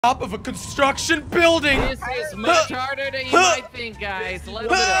top of a construction building. This is much harder than you might think, guys. Let's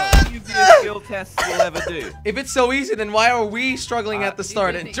go. The easiest skill tests we'll ever do. If it's so easy, then why are we struggling at the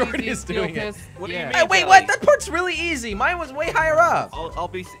start and Jordy is doing it? What do you mean? Hey, wait, what? That part's really easy. Mine was way higher up. I'll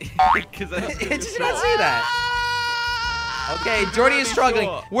be because I Did you not see that? Okay, Jordy is struggling.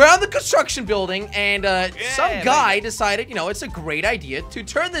 We're on the construction building, and some guy decided, you know, it's a great idea to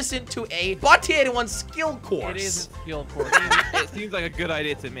turn this into a Bot 81 skill course. It is a skill course. It seems like a good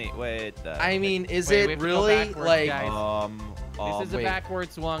idea to me. Wait. I mean, is Wait, we it have to go really backwards, like? guys. This is wait. a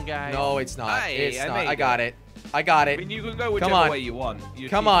backwards one, guys. No, it's not. Hey, It's I not. made I got it. I got I it. mean, you can go Come whichever on. way you want. You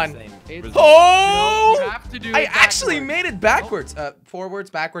Come achieve on. the same It's- result. Oh! You have to do it I actually backwards. made it backwards. Forwards,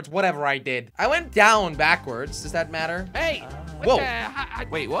 backwards, whatever I did. I went down backwards. Does that matter? Hey! Whoa.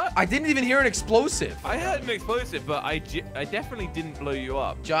 Wait, what? I didn't even hear an explosive. I heard an explosive, but I definitely didn't blow you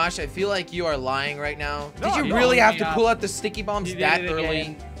up. Josh, I feel like you are lying right now. No, Did I'm you not. really have to Yeah. pull out the sticky bombs He did that it early?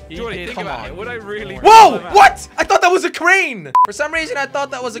 again. He Jordy, did think Come about on. it. Would I really? Whoa! What? I thought that was a crane. For some reason, I thought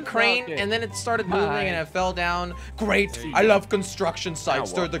that was a crane, Okay. and then it started moving, Hi. and it fell down. Great. There you I go. love construction sites.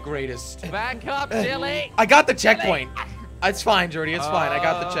 Now They're what? the greatest. Back up, Dilly. I got the checkpoint. It's fine, Jordy. It's fine. I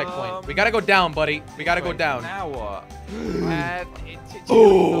got the checkpoint. We gotta go down, buddy. We gotta go Wait, down. Now what?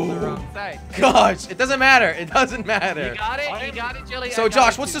 On the wrong side. Gosh, it doesn't matter. It doesn't matter. You got it? You got it, Jilly? So,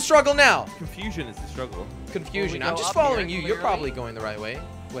 Josh, what's the struggle now? Confusion is the struggle. Confusion. Well, we I'm go just up following here, you. You're clearly. probably going the right way.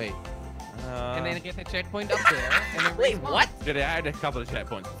 Wait. And then get the checkpoint up there. And then Wait, respawn. what? Jordy, I had a couple of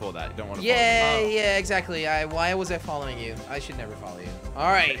checkpoints before that. You don't want to. Yeah, yeah, exactly. Why was I following you? I should never follow you.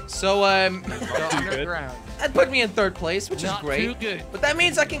 All right. So, Go good. underground. that put me in third place, which Not is great. too good. But that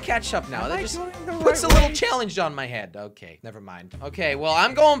means I can catch up now. Am That I just going the puts a right little way? challenge on my head. Okay, never mind. Okay, well,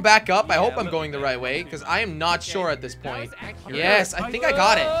 I'm going back up. I Yeah, hope a I'm little going the bit. right way because I am not sure at this That was point. accurate. Yes, I think I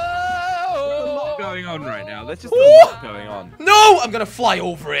got it. There's a lot going on right now. There's just Ooh. a lot going on. No, I'm gonna fly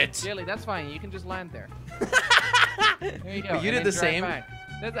over it. Jilly, that's fine. You can just land there. There you go. But you and did then the drive same? back.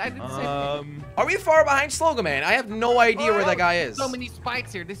 I did the same thing. Are we far behind Slogan Man? I have no idea where that guy is. So many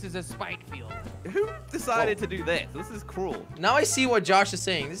spikes here. This is a spike field. Who decided to do this? This is cruel. Now I see what Josh is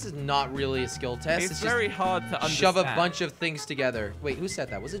saying. This is not really a skill test. It's It's very just hard to understand. shove a bunch of things together. Wait, who said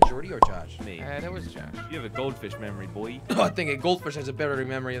that? Was it Jordy or Josh? Me. That was Josh. You have a goldfish memory, boy. I think a goldfish has a better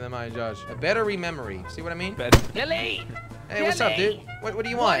memory than mine, Josh. A better memory. See what I mean? Better. Jilly! Hey, what's up, dude? What do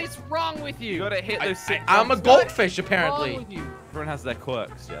you want? What is wrong with you? You gotta hit those six. I'm a jumps. goldfish, What's wrong apparently. with you? Everyone has their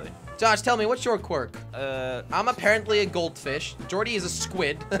quirks, Jelly. Josh, tell me, what's your quirk? I'm Uh, apparently a goldfish. Jordy is a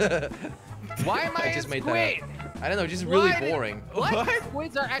squid. Why am I, I just a made squid? that up. I don't know, just really Why did- boring. What? What?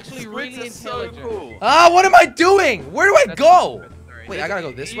 Squids are actually squids really are so intelligent. cool. Ah, what am I doing? Where do I That's go? stupid, sorry. Wait, I gotta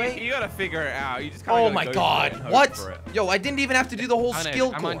go this way? You gotta figure it out. You just kinda Oh gotta my go god, for it and hope what? for it. Yo, I didn't even have to do the whole I know,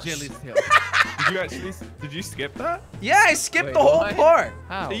 skill I'm on course. Jilly's tail. Did you actually? Did you skip that? Yeah, I skipped Wait, the whole what? part.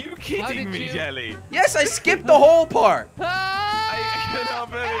 How? Are you How kidding did me, you- Jelly? Yes, I skipped the whole part. I cannot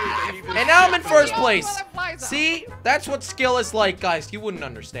believe that you just And now I'm in skipped first it. place. See? That's what skill is like, guys. You wouldn't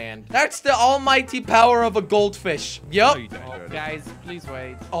understand. That's the almighty power of a goldfish. No, Yup. you don't, Oh, Jordy. guys, please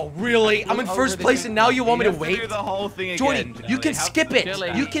wait. Oh, really? I'm in Over first the place and now you want me You to have to do wait? the whole thing Jordy, again, you can Jelly. Have skip some it.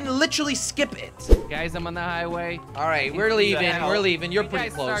 Jelly. You can literally skip it. Guys, I'm on the highway. All right, we're the leaving. hell? We're leaving. You're You pretty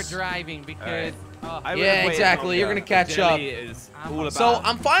guys close. start driving because. I would've Yeah, waited exactly. You're longer, gonna catch but Jelly is I'm all a- about. So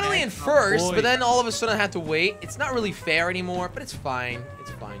I'm finally in That's my first, boy. but then all of a sudden I had to wait. It's not really fair anymore, but it's fine.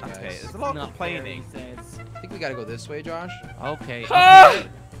 It's fine, Okay, guys. there's a lot of Not complaining. very sense. I think we gotta go this way, Josh. Okay. Ah! okay.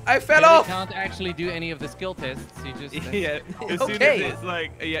 I fell Jilly off. can't actually do any of the skill tests. You just. Yeah, as soon Okay. as it's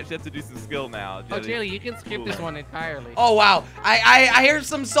like you actually have to do some skill now. Oh, Jilly, you can skip this one entirely. Oh wow, I hear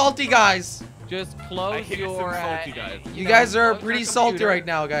some salty guys. Just I close hear your. some salty guys. You know, guys are close your pretty salty computer. right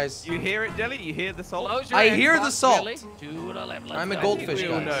now, guys. You hear it, Jelly? You hear the salt? Close your I hear the Xbox, salt. Jilly. To the left, let's I'm a go. goldfish We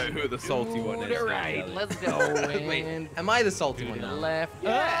all guy. know who the salty one To is. the now, right, Jelly. let's go. Wait, And am I the salty to one the now? left.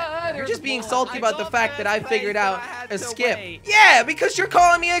 Yeah. You're just being there's salty I about the got fact that I first figured place, out but I had a to skip. wait. Yeah, because you're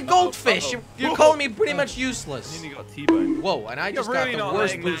calling me a goldfish. Uh-oh. You're calling me pretty much useless. And you got T-bone. Whoa, and I You're just really got not the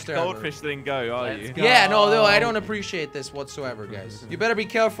worst letting that booster ever. goldfish thing go, are Let's you? go. Yeah, no, I don't appreciate this whatsoever, guys. You better be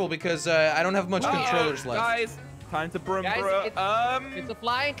careful because I don't have much controllers left. Guys, time to brum Guys, brum. it's a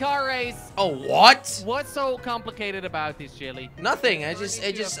flying car race. Oh, what? What's so complicated about this, Jilly? Nothing. I'm a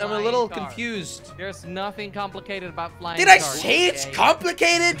little Flying car. confused. There's nothing complicated about flying Did I cars. say it's okay?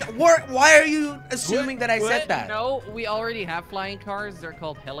 complicated? Why are you assuming that I said that? No, we already have flying cars. They're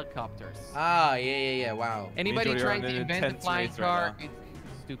called helicopters. Ah, yeah. Wow. Anybody Enjoy trying your to own invent a intense flying race right car, now.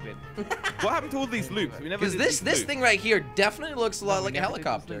 it's stupid. What happened to all these loops? We never Because did this these loops. thing right here definitely looks a lot No, we like a never did this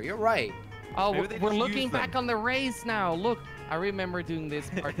helicopter. loop. You're right. Oh, Maybe they we're just looking use them. back on the race now. Look, I remember doing this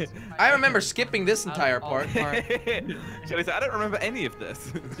part. I remember skipping this entire part. Jelly said, I don't remember any of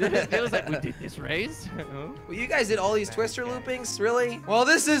this. It was like, we did this race? Well, you guys did all these twister loopings, really? Well,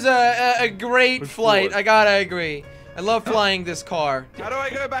 this is a great flight. I gotta agree. I love flying this car. How do I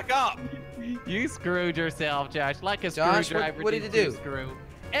go back up? You screwed yourself, Josh. Like a Josh, screwdriver. what did it do? Screw.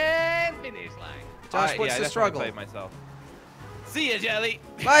 And finish line. Josh, what's the struggle? I myself. See ya, Jelly.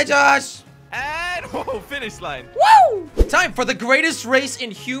 Bye, Josh. And whoa, finish line. Woo! Time for the greatest race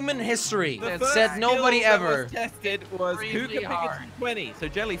in human history. The That first said nobody skill that ever. was tested was who Really can pick hard. a 20. So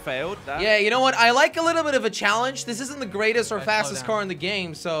Jelly failed. That. Yeah, you know what? I like a little bit of a challenge. This isn't the greatest or Alright, slow fastest down. car in the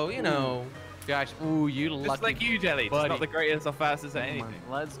game, so, you know. Josh, ooh, you Just lucky. like you, Jelly. Just buddy. not the greatest or fastest at Come on, anything.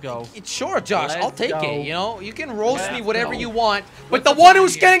 let's go. Sure, Josh, I'll Let's take go. it, you know? You can roast me Let's whatever go. you want, but What's the the one time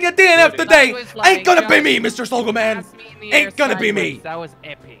who's here? getting a DNF today That was flying, ain't gonna be Josh. me, Mr. Slogoman. Pass me in the Ain't air gonna be sideways. me. That was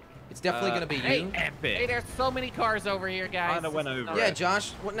epic. It's definitely gonna be Hey, you. Hey, epic. there's so many cars over here, guys. Kinda went over Yeah, it.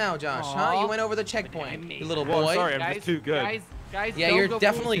 Josh. What now, Josh? Huh? Aw. You went over the I checkpoint, made you little Well, boy. sorry, I'm just too good. Guys, Yeah, don't you're go full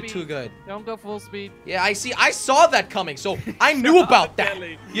definitely speed. too good. Don't go full speed. Yeah, I see. I saw that coming, so I knew about that.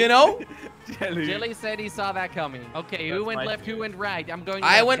 Jelly. You know? Jelly. Jilly said he saw that coming. Okay, who That's went my left, who went right? I'm going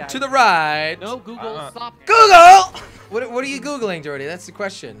I left, went guys. to the right. No, Google, stop. Google! What are you Googling, Jordy? That's the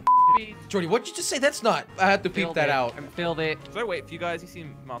question. Speed. Jordy, what'd you just say? That's not. I had to peep Filled that it. out. I filled it. So wait for you guys. You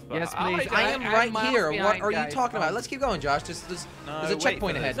seem miles behind. Yes, please. I am I'm right miles here. What behind, are you guys. talking about? Come. Let's keep going, Josh. There's No, a wait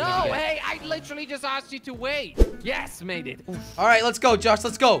checkpoint for ahead. this. we No, need to get. hey, I literally just asked you to wait. Yes, made it. All right, let's go, Josh.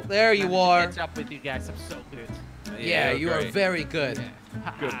 Let's go. There you are. Catch up with you guys. I'm so good. Yeah, you are great. very good.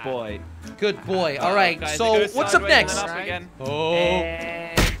 Good boy. Good boy. All right, Guys, it so goes what's up sideways and next? then up Right. again. Oh.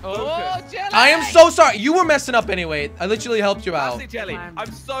 And, oh, Jelly! I am so sorry. You were messing up anyway. I literally helped you out. Honestly, Jelly,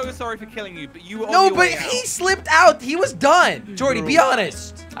 I'm so sorry for killing you, but you were on No, your but way out. he slipped out. He was done. Jordy, be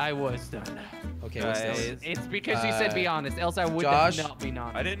honest. I was done. Okay, what's this? Guys. It's because you said be honest, else I would Josh? have not been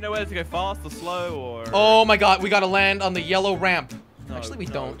honest. I didn't know whether to go fast or slow or. Oh my god, we gotta land on the yellow ramp. No, Actually, we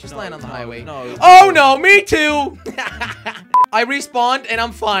no, don't. Just no, land on the no, highway. no. Oh no, me too. I respawned and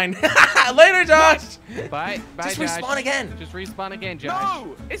I'm fine. Later, Josh. Bye, Just Josh. respawn again. Just respawn again, Josh.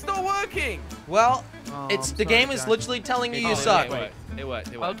 No, it's not working. Well, Oh, it's I'm the sorry, game is Josh. literally telling you Oh, you wait, suck. wait. It worked.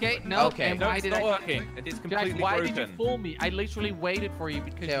 It worked. Okay, no. Okay. And No, why it's did not I? working. It is Josh, completely why broken. did you fool me? I literally waited for you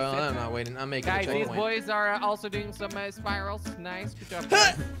because Okay, you well, said I'm that. not waiting. I'm making Guys, a these checkpoint. boys are also doing some spirals. Nice, good job.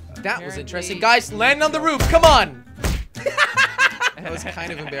 Huh. guys. That was interesting. Apparently- Guys, land on the roof. Come on. That was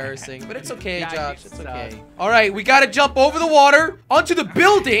kind of embarrassing, but it's okay, Guys, Josh. you It's suck. okay. All right, we gotta jump over the water onto the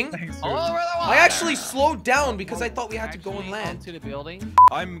building. All over the water. I actually slowed down because I thought we had to go and Actually, land. onto the building.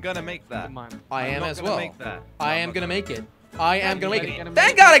 I'm gonna make that. Come on. I I'm am not as gonna well. Make that. I am gonna make it. I am gonna make You're it. gonna Thank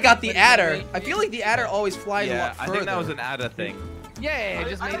make God it. I got the You're adder. gonna make I feel like the adder always flies a Yeah, lot I further. think that was an adder thing. Yeah, I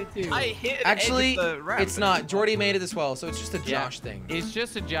just made it too. I hit the Actually, edge of the ramp. it's not. Jordy made it as well, so it's just a Yeah. Josh thing. It's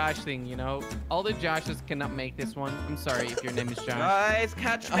just a Josh thing, you know. All the Joshes cannot make this one. I'm sorry if your name is Josh. Guys,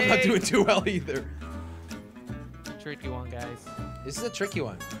 catch me. I'm not doing too well either. Tricky one, guys. This is a tricky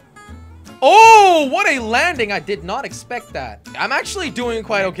one. Oh, what a landing. I did not expect that. I'm actually doing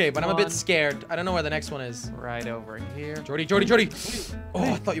quite okay, but I'm a bit One. scared. I don't know where the next one is. Right over here. Jordy, Jordy, Jordy. Oh,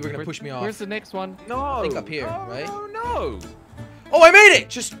 I thought you were going to push me off. Where's the next one? No. I think up here, no, right? No, no. Oh, I made it.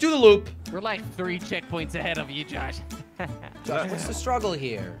 Just do the loop. We're like 3 checkpoints ahead of you, Josh. Josh, what's the struggle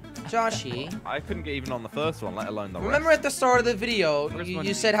here? Joshy. I couldn't get even on the first one, let alone the Remember rest. at the start of the video, First you, one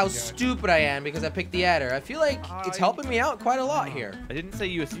you is said how easy, Josh. stupid I am because I picked the adder. I feel like it's helping me out quite a lot here. I didn't say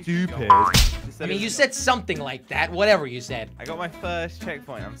you were stupid. I mean, you said something like that, whatever you said. I got my first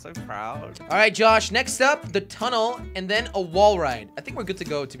checkpoint. I'm so proud. All right, Josh, next up, the tunnel and then a wall ride. I think we're good to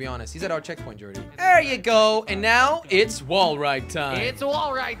go, to be honest. He's at our checkpoint, Jordy. There you go. And now it's wall ride time. It's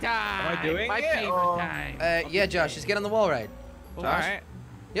wall ride time. Am I doing My it, favorite or- time. Yeah, Josh, just get on the wall ride. All right.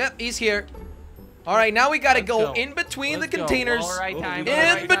 Yep, he's here. All right, now we got to Let's go go. in between Let's the go. containers. Wall ride time, In wall In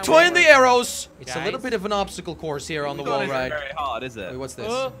ride time, between wall the ride- arrows. It's a little Guys. bit of an obstacle course here on the It's wall not ride. very hard, is it? Wait, what's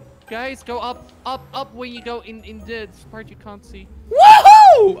this? Guys, go up, up, up when you go in the part you can't see.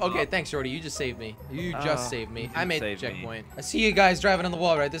 Woohoo! Okay, thanks, Jordy. You just saved me. You just saved me. you I did made the save me. checkpoint. I see you guys driving on the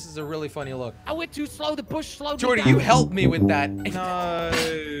wall ride. This is a really funny look. I went too slow. The push slowed me Jordy, down. you helped me with that.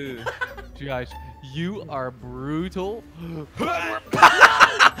 No. Josh, you are brutal.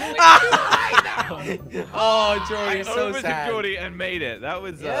 Oh, Jordy, I so overtook sad. Jordy and made it. That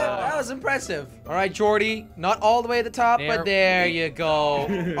was. Yeah, that was impressive. All right, Jordy, not all the way to the top, but there you go.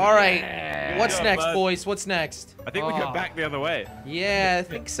 All right, what's Yeah, next, bud. boys? What's next? I think we Oh. go back the other way. Yeah, I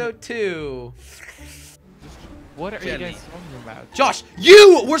think so too. What are Jelly. you guys talking about? Josh,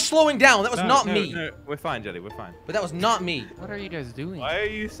 you were slowing down. That was not me. No, we're fine, Jelly. We're fine. But that was not me. What are you guys doing? Why are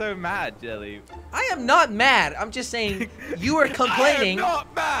you so mad, Jelly? I am not mad. I'm just saying you were complaining. I am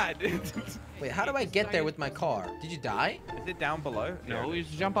not mad. Wait, how do I get there with my car? Did you die? Is it down below? No, you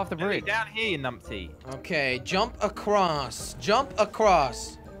just jump off the Jelly, bridge. down here, you numpty. Okay, jump across. Jump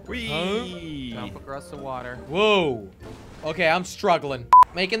across. Whee! Jump across the water. Whoa. Okay, I'm struggling.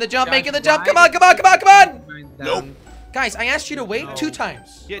 Making the jump, Guys, making the jump. Come why on, come on, come on, come on. Mine's Nope. down Guys, I asked you to wait No. 2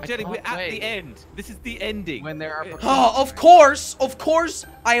 times. Yeah, I Jelly, we're can't at wait. the end. This is the ending. when there are. Oh, of course.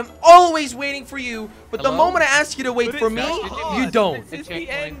 I am always waiting for you. But the Hello? moment I ask you to wait But for it's me, not hard. you don't. This is The the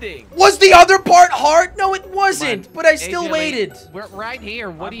checkpoint. ending. Was the other part hard? No, it wasn't. Come on. But I Hey, still Jelly, waited. We're right here.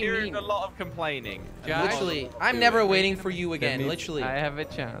 What I'm do you hearing mean? a lot of complaining. Josh? Literally, I'm never waiting for you again. me- Literally. I have a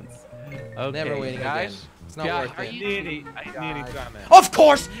chance. Okay, Never waiting Josh. again. It's not Josh, worth are it. you- I nearly done it. Of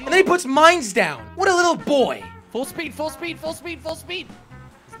course. And then he puts mines down. What a little boy. Full speed, full speed, full speed, full speed.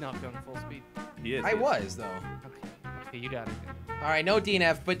 He's not going full speed. He is, I he is. was, though. Okay, you got it. All right, no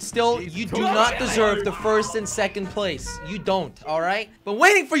DNF, but still, Jesus you do Christ. not deserve the 1st and 2nd place. You don't, all right? Been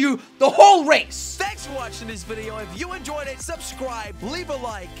waiting for you the whole race. Thanks for watching this video. If you enjoyed it, subscribe, leave a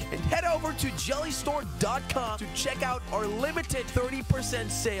like, and head over to jellystore.com to check out our limited 30%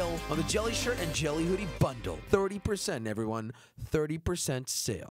 sale on the Jelly Shirt and Jelly Hoodie bundle. 30%, everyone. 30% sale.